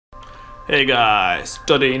Hey guys,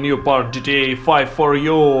 today new part GTA 5 for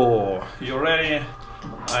you. You ready?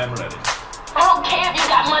 I'm ready. I don't care if you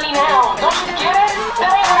got money now. Don't you get it?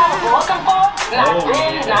 That ain't what I was looking for. Not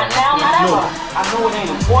then, not now, not ever. I know it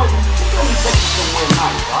ain't important. Let me take you somewhere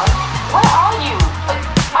nice, alright? Where are you?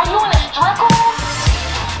 Are you in a strip club?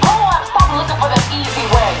 Grow up, stop looking for the easy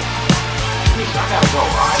way. Nisha, I gotta go,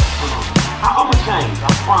 alright? I'ma change,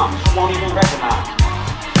 I promise. You won't even recognize me.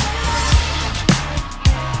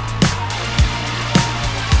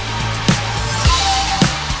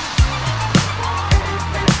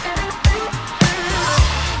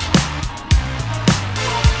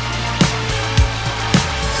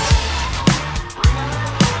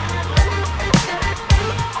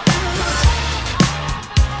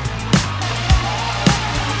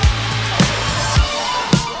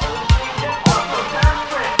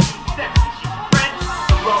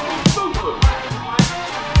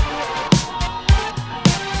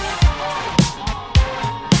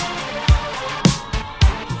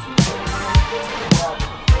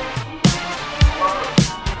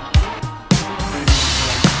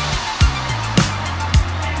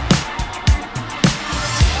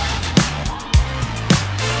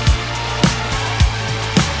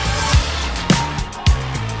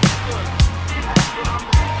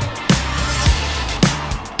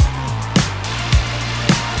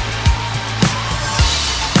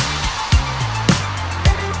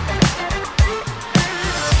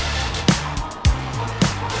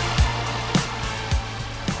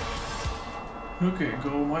 Okay,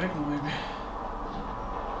 go Michael maybe.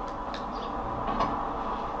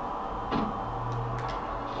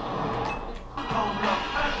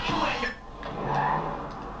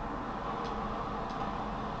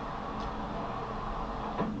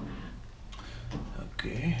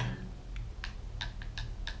 Okay.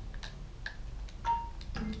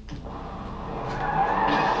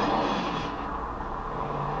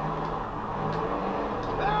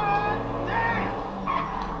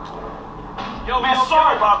 Yo, man,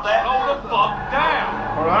 sorry about that. Slow the fuck down.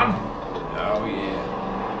 Hold on. Oh yeah.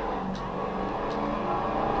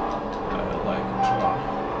 I like control.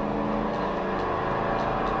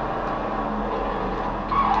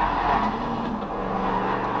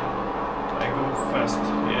 I go fast.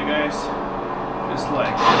 Yeah guys. Just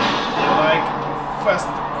like fast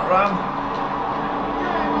run.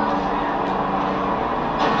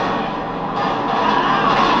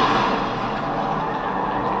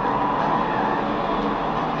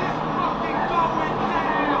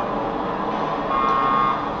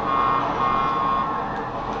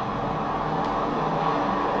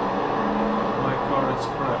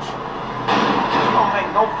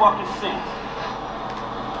 No fucking sense.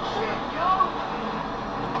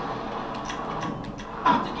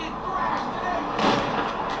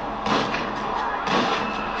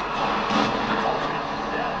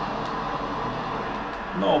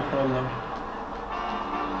 No problem.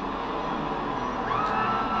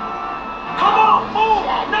 Come on, move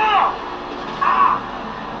now! Ah!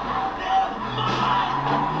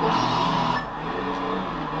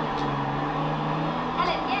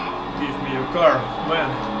 Give me your car,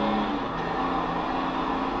 man.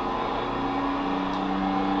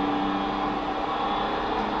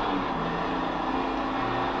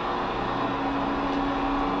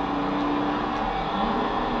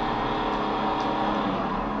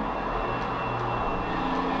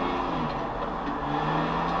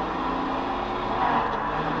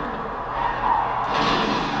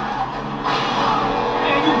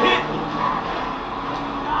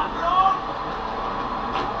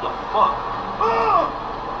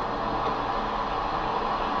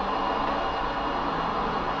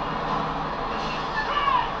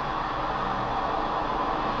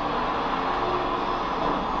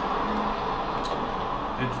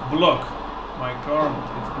 It's block my car,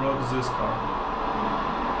 it blocks this car.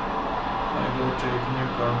 I go take a new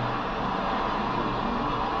car.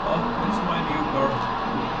 Oh, it's my new car.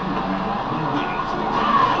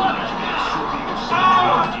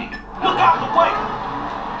 Look out the way!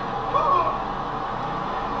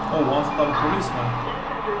 Oh, one-star policeman.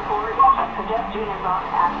 Report suggest unit lost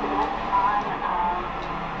accident on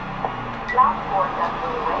last 4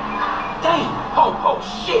 Damn! Ho-ho,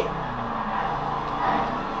 shit!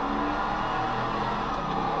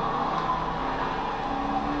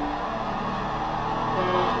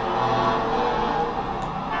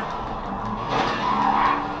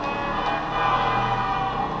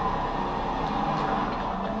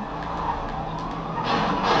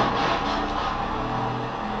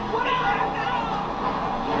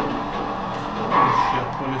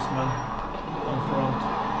 Policeman on front.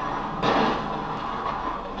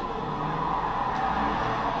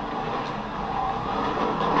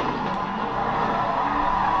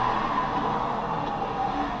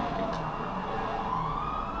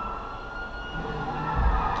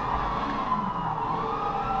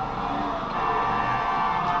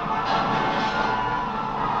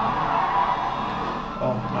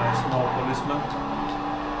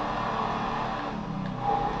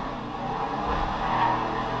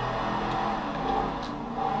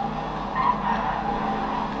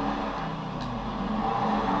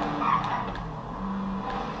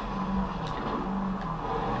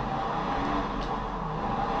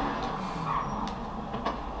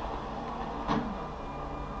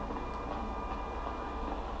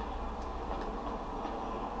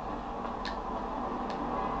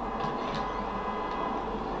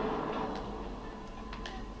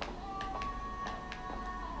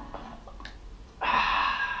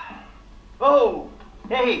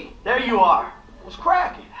 there you are. What's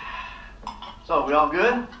cracking? So, we all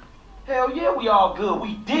good? Hell yeah, we all good.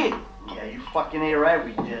 We did. Yeah, you fucking ain't right,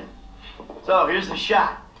 we did. So, here's the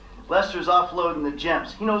shot. Lester's offloading the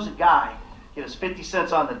gems. He knows a guy. Get us 50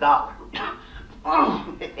 cents on the dollar.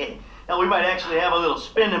 Hell, we might actually have a little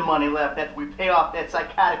spending money left after we pay off that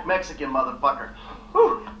psychotic Mexican motherfucker.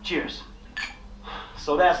 Whew. Cheers.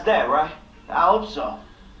 So that's that, right? I hope so.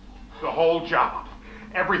 The whole job.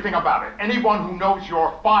 Everything about it. Anyone who knows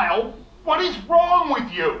your file, what is wrong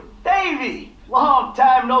with you? Davey! Long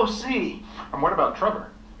time no see. And what about Trevor?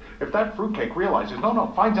 If that fruitcake realizes,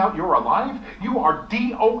 finds out you're alive, you are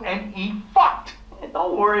D-O-N-E fucked. Hey,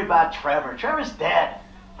 don't worry about Trevor. Trevor's dead.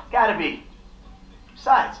 Gotta be.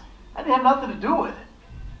 Besides, I didn't have nothing to do with it.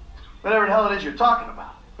 Whatever the hell it is you're talking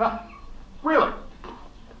about. Huh? Really?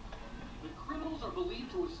 The criminals are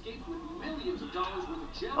believed to escape with millions of dollars worth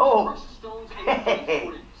of gems, Oh. precious stones, Hey.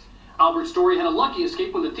 and rings. Albert Story had a lucky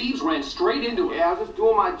escape when the thieves ran straight into him. Yeah, I was just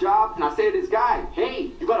doing my job, and I said to this guy,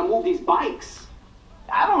 hey, you gotta move these bikes.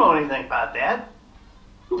 I don't know anything about that.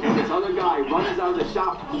 This other guy runs out of the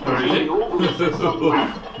shop. Really?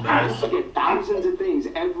 Nice. I get thousands of things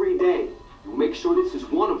every day. We'll make sure this is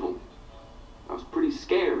one of them. That was pretty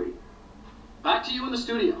scary. Back to you in the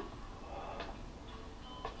studio.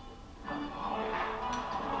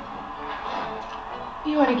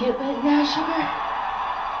 You want to get lit now, sugar?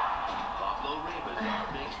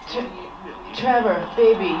 Trevor,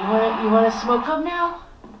 baby, you want to smoke up now?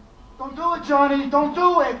 Don't do it, Johnny. Don't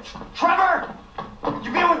do it. Trevor!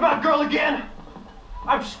 You been with my girl again?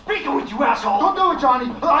 I'm speaking with you, asshole. Don't do it,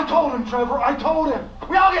 Johnny. I told him, Trevor. I told him.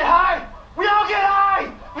 We all get high. We all get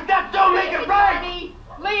high. But that don't make it right. Johnny,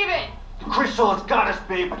 leave it. The crystal has got us,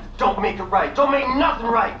 babe, but it don't make it right. Don't make nothing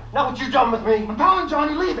right. Not what you done with me. I'm telling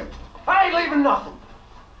Johnny, leave it. I ain't leaving nothing.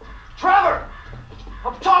 Trevor!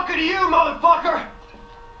 I'm talking to you, motherfucker!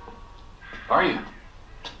 Are you?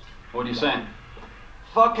 What are you saying?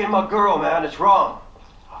 Fucking my girl, man. It's wrong.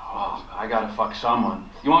 Oh, I gotta fuck someone.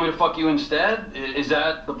 You want me to fuck you instead? Is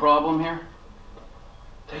that the problem here?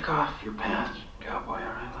 Take off your pants, cowboy,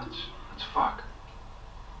 alright? Let's fuck.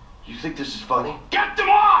 You think this is funny? Get them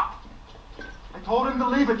off! I told him to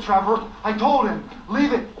leave it, Trevor. I told him.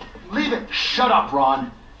 Leave it. Leave it. Shut up,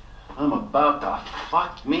 Ron. I'm about to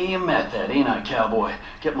fuck me a method, ain't I, cowboy?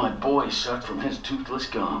 Get my boy sucked from his toothless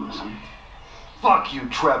gums. Fuck you,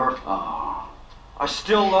 Trevor. Oh, I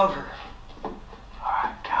still love her.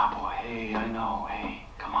 alright, cowboy. Hey, I know. Hey,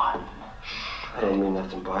 come on. I don't mean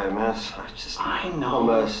nothing by it, man. I know.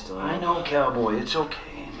 Almost. I know, cowboy. It's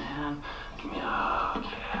okay, man. Give me a hug.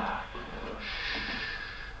 Yeah.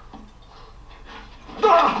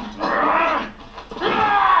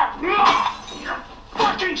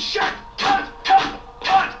 Fucking shit! Cut!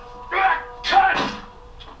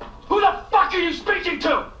 Who the fuck are you speaking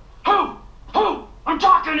to? Who? I'm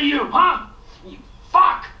talking to you, huh? You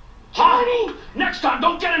fuck! Johnny! Next time,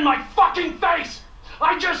 don't get in my fucking face!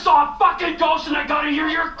 I just saw a fucking ghost and I gotta hear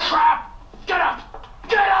your crap! Get up!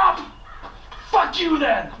 Get up! Fuck you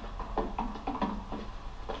then!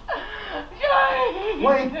 Johnny!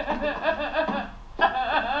 Wait.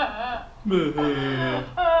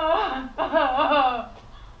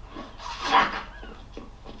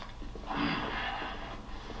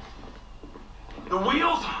 The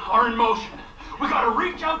wheels are in motion. We gotta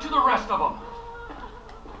reach out to the rest of them.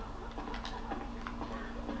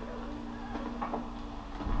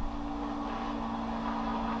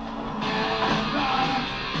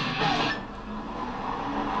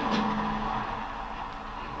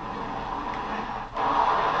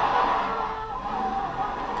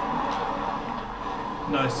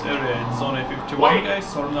 Nice area in Zone 51,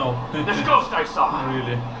 guys, or no? This ghost I saw.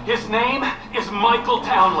 Really? His name is Michael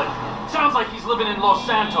Townley. Sounds like he's living in Los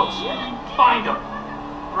Santos. Find him.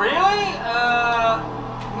 Really?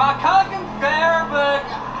 My cousin's there, but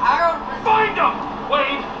I don't... Find him,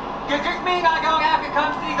 Wade! Does this mean I don't have to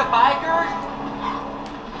come see the bikers?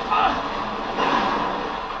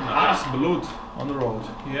 Nice blood on the road,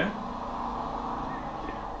 yeah?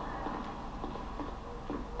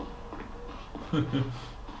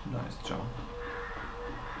 Nice job.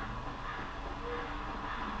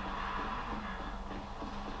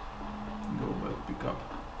 Go back, pick up.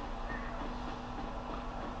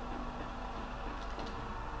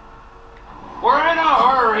 We're in a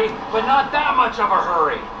hurry, but not that much of a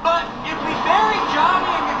hurry. But if we bury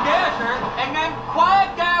Johnny in the desert and then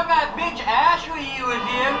quiet down that bitch Ashley he was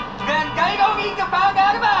in, then they don't need to find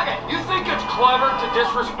out about it. You think it's clever to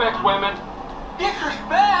disrespect women?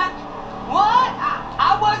 Disrespect? What?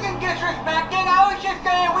 I wasn't disrespecting. I was just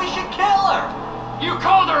saying we should kill her. You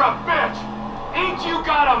called her a bitch! Ain't you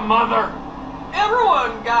got a mother?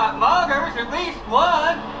 Everyone got muggers, at least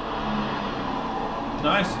one.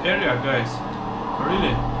 Nice area, guys.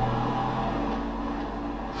 Really.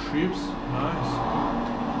 Ships, nice.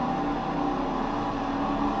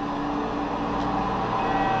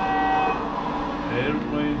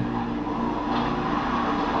 Airplane.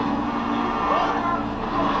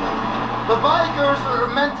 The bikers are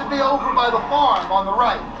meant to be over by the farm on the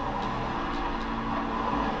right.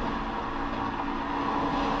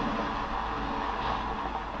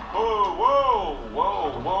 Whoa, whoa,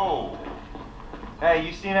 whoa, whoa. Hey,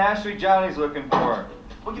 you seen Ashley? Johnny's looking for her.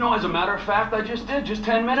 Well, you know, as a matter of fact, I just did, just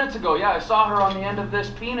 10 minutes ago. Yeah, I saw her on the end of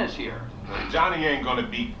this penis here. Johnny ain't gonna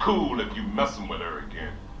be cool if you messing with her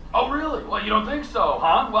again. Oh, really? Well, you don't think so,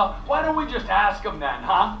 huh? Well, why don't we just ask him then,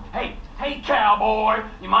 huh? Hey, cowboy,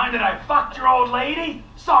 you mind that I fucked your old lady?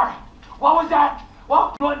 Sorry. What was that?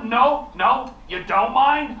 What? No, you don't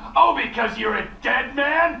mind? Oh, because you're a dead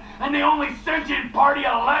man? And the only sentient part you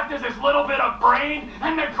left is this little bit of brain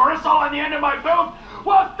and the gristle on the end of my boot?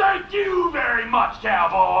 Well, thank you very much,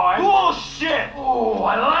 cowboy. Bullshit! Oh,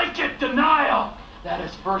 I like it, denial. That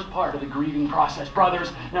is first part of the grieving process,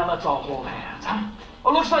 brothers. Now let's all hold hands, huh?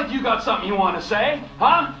 Well, looks like you got something you want to say,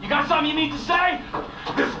 huh? You got something you need to say?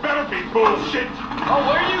 This better be bullshit. Oh,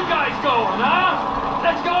 where are you guys going, huh?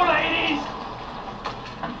 Let's go, ladies.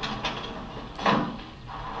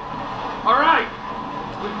 All right.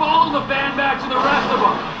 We follow the band back to the rest of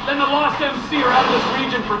them. Then the Lost MC are out of this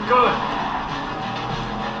region for good.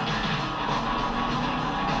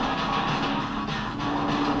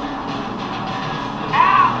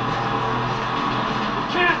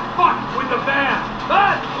 With the band,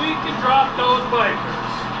 but we can drop those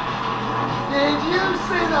bikers. Did you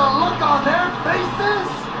see the look on their faces?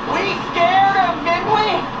 We scared them, didn't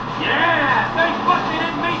we? Yeah, thank fuck they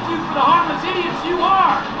didn't make you for the harmless idiots you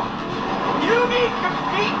are. You need some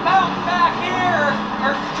seatbelts back here,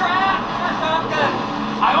 or straps or something.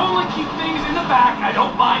 I only keep things in the back I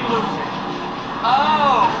don't mind losing.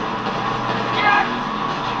 Oh. Yeah.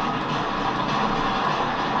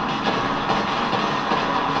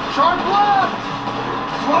 Sharp left!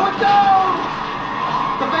 Slow it down!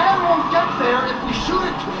 The van won't get there if we shoot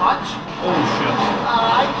it too much. Oh shit.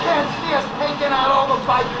 I can't see us taking out all the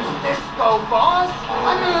bikers' disco, boss.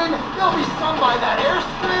 I mean, there'll be some by that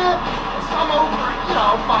airstrip, and some over, you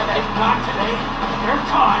know, by that... If not today, their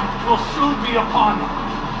time will soon be upon them.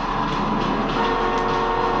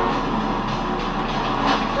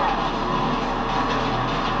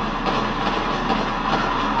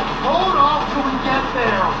 Hold off till we get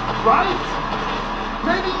there, right?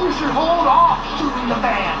 Maybe you should hold off shooting the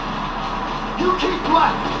van. You keep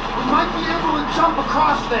left. We might be able to jump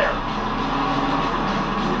across there.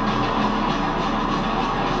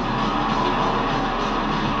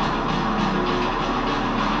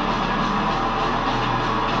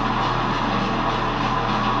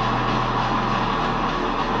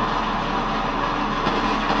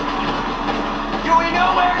 Do we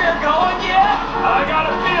know where you're going yet? I got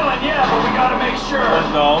a feeling, yeah, but we gotta make sure.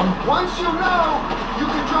 Unknown. Once you know, you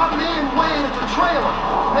can drop me and Wayne at the trailer.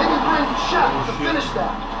 Maybe bring Chef to finish that.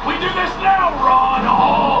 We do this now, Ron,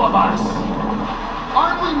 all of us.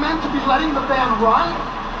 Aren't we meant to be letting the van run?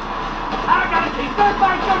 I gotta keep this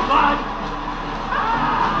by good blood.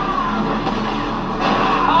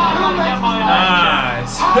 I'm gonna get my eyes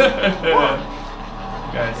Nice.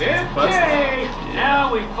 Guys, it's busted. Okay,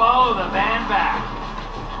 now we follow the van back.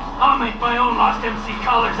 I'll make my own Lost MC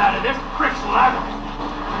colors out of this prick's leather.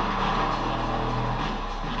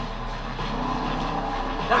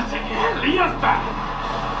 That's it, yeah, lead us back.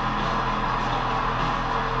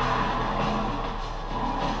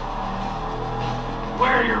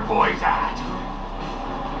 Where are your boys at?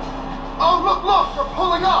 Oh, look, they're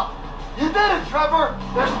pulling up. You did it, Trevor.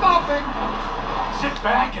 They're stopping. Sit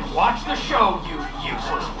back and watch the show, you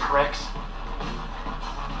useless pricks.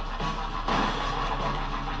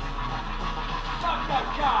 Fuck that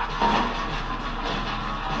guy!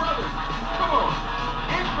 Brothers, come on!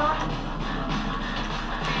 Infer!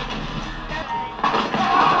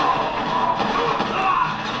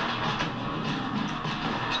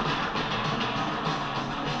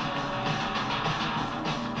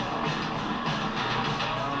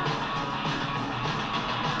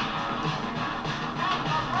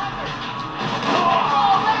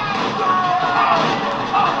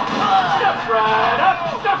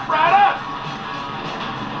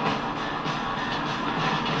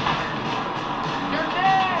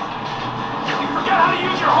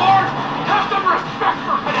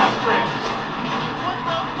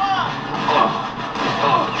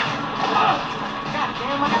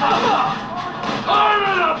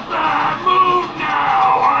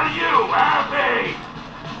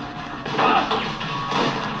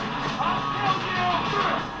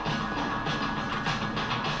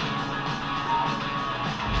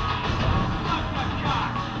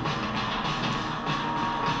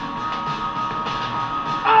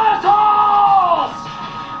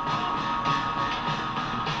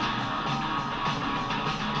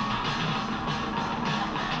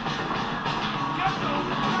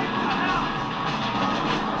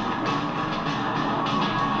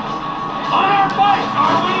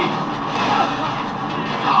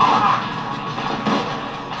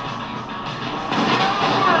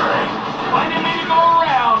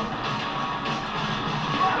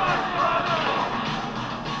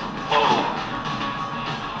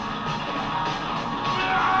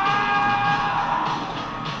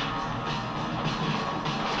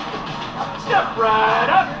 Step right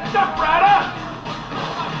up! Step right up!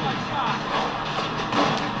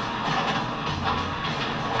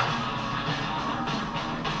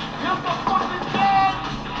 Get the fucking dead!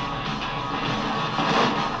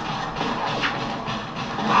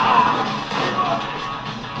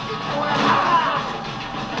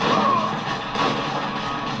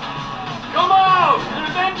 Come out and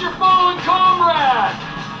avenge your fallen comrade!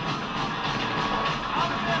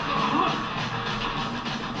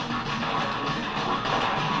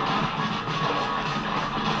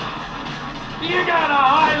 You got a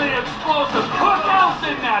highly explosive cookhouse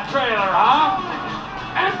in that trailer, huh?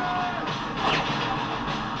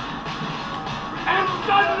 And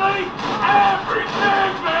suddenly,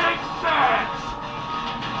 everything makes sense!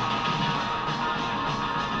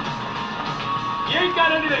 You ain't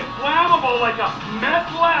got anything flammable like a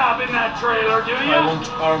meth lab in that trailer, do you? I want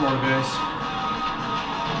armor, guys.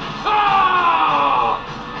 Ah!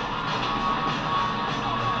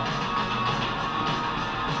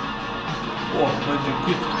 Oh, let you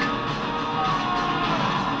quit.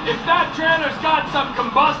 If that trailer's got some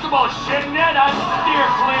combustible shit in it, I'd steer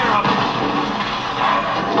clear of it.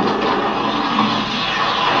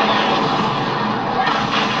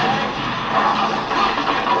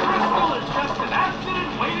 Bristol is just an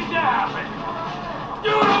accident waiting to happen.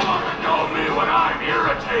 You don't want to know me when I'm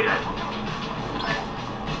irritated.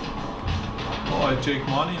 Oh, I take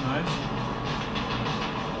money, nice.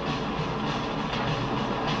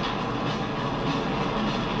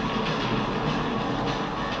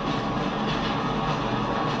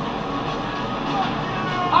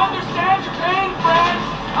 Understand your pain, friends.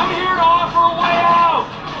 I'm here to offer a way out.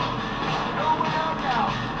 No way out now.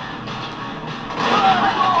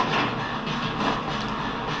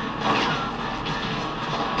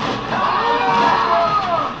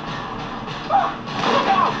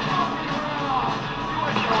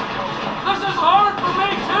 This is hard for me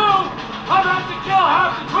too. I've had to kill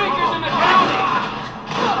half the tweakers in the county.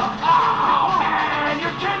 Oh man,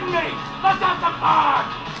 you're kidding me. Let's have some fun.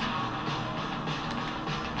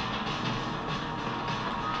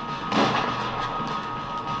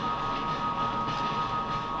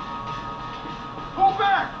 Pull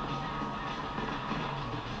back!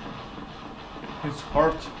 It's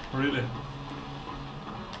hard, really.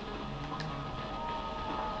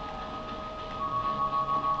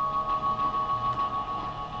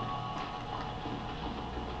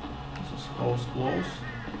 This is house close.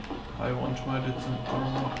 I want medicine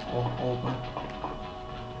armor or open.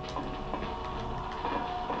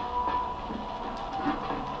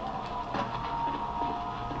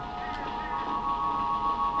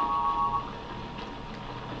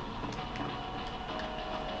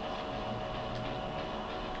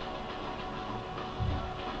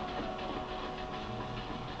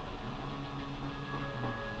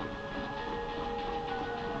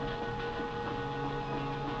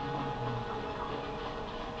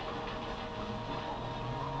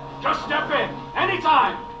 Just step in,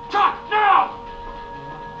 anytime! Chuck, now!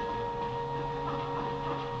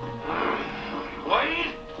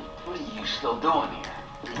 Wade? What are you still doing here?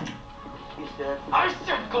 He's dead. I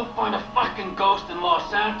said go find a fucking ghost in Los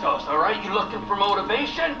Santos, alright? You looking for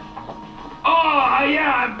motivation? Oh,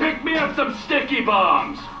 yeah, pick me up some sticky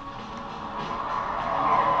bombs!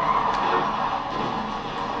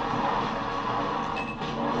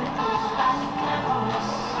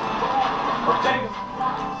 Okay.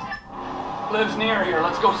 Lives near here.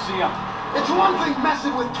 Let's go see him. It's one thing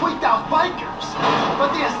messing with tweaked out bikers,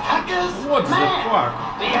 but the Aztecas? What the fuck?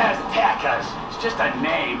 The Aztecas. It's just a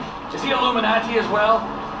name. Is he Illuminati as well?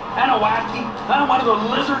 Anunnaki? One of the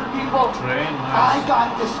lizard people? I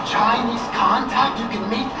got this Chinese contact you can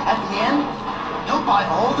meet at the end. He'll buy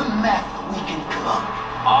all the meth we can cook.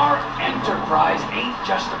 Our enterprise ain't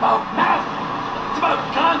just about meth. It's about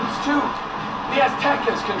guns, too. The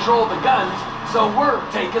Aztecas control the guns, so we're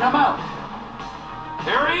taking them out.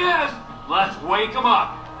 Here he is. Let's wake him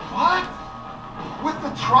up. What? With the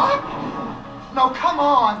truck? No, come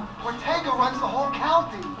on. Ortega runs the whole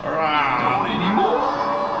county. Don't anymore.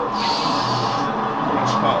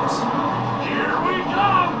 Rush house. Here we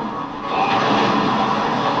come.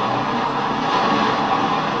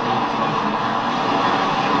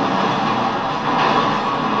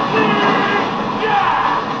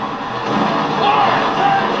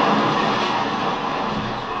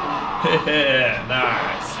 Yeah,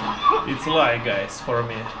 nice. It's light, guys, for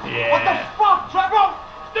me. Yeah. What the fuck, Trevor?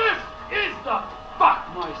 This is the fuck,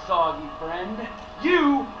 my soggy friend.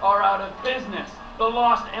 You are out of business. The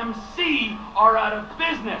Lost MC are out of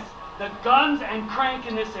business. The guns and crank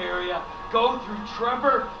in this area go through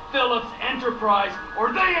Trevor Phillips Enterprise,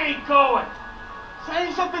 or they ain't going.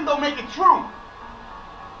 Saying something don't make it true.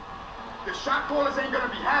 The shot callers ain't gonna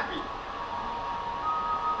be happy.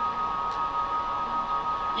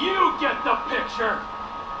 You get the picture.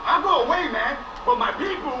 I'll go away, man, but my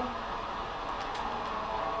people...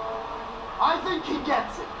 I think he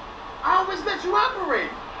gets it. I always let you operate.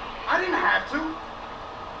 I didn't have to.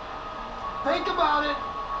 Think about it.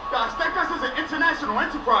 Las Tecas is an international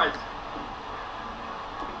enterprise.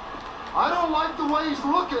 I don't like the way he's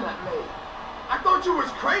looking at me. I thought you was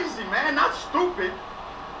crazy, man, not stupid.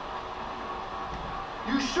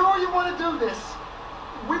 You sure you want to do this?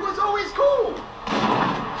 We was always cool.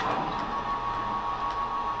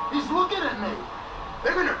 He's looking at me.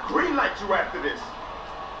 They're gonna greenlight you after this.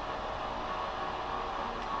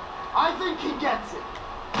 I think he gets it.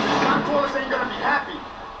 The shot callers ain't gonna be happy.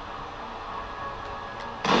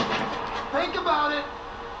 Think about it.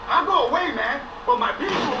 I'll go away, man, but my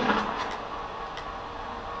people...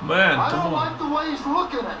 Man, I don't like the way he's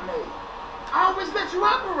looking at me. I always let you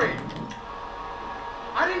operate.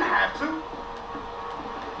 I didn't have to.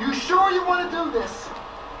 You sure you want to do this?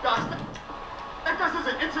 Las Tecas is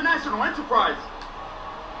an international enterprise.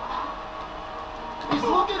 He's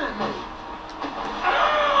looking at me.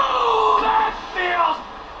 Oh, that feels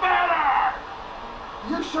better!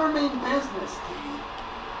 You sure mean business, T.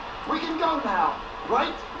 We can go now,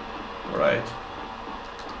 right? Right.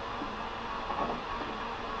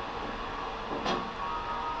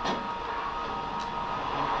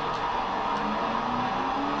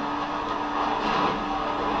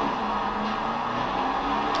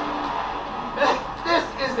 This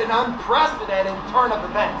is an unprecedented turn of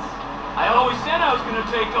events. I always said I was gonna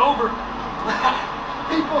take over.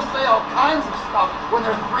 People say all kinds of stuff when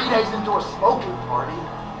they're 3 days into a smoking party.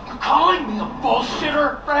 You calling me a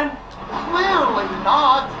bullshitter, friend? Clearly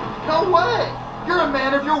not. No way. You're a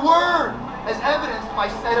man of your word, as evidenced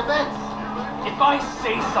by said events. If I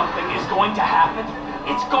say something is going to happen,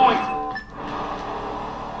 it's going to.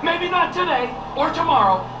 Maybe not today or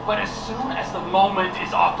tomorrow, but as soon as the moment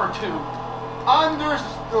is opportune.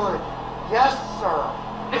 Understood. Yes, sir.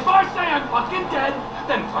 If I say I'm fucking dead,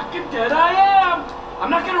 then fucking dead I am. I'm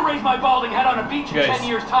not gonna raise my balding head on a beach in Guys, 10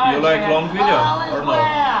 years' time. you like man. long video or no?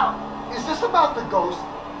 Well, is this about the ghost?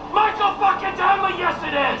 Michael fucking Townley, yes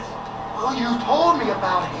it is. Oh, you told me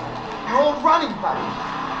about him. Your old running buddy.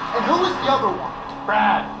 And who was the other one?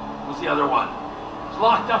 Brad was the other one. He's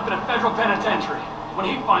locked up in a federal penitentiary. When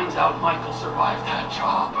he finds out Michael survived that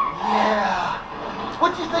job. Yeah.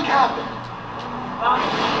 What do you think happened?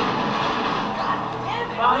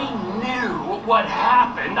 If I knew what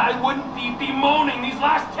happened, I wouldn't be bemoaning these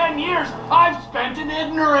last 10 years I've spent in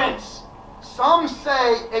ignorance. Some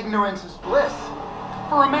say ignorance is bliss.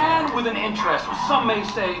 For a man with an interest, some may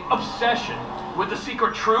say obsession, with the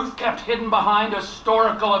secret truth kept hidden behind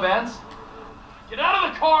historical events. Get out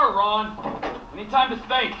of the car, Ron. I need time to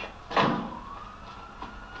think.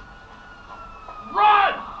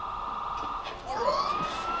 Run!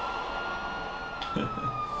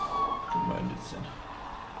 Reminded sen.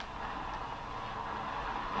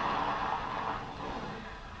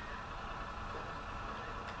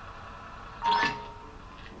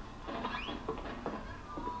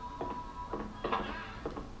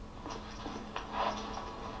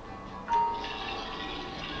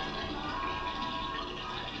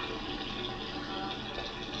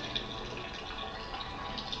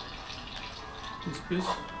 This.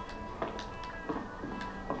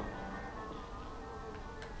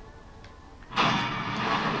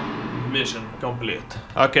 Mission complete.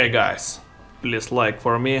 Okay guys, please like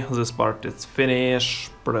for me, this part is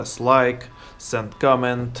finished, press like, send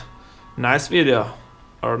comment, nice video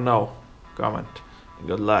or no comment.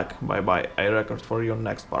 Good luck, bye bye, I record for you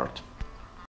next part.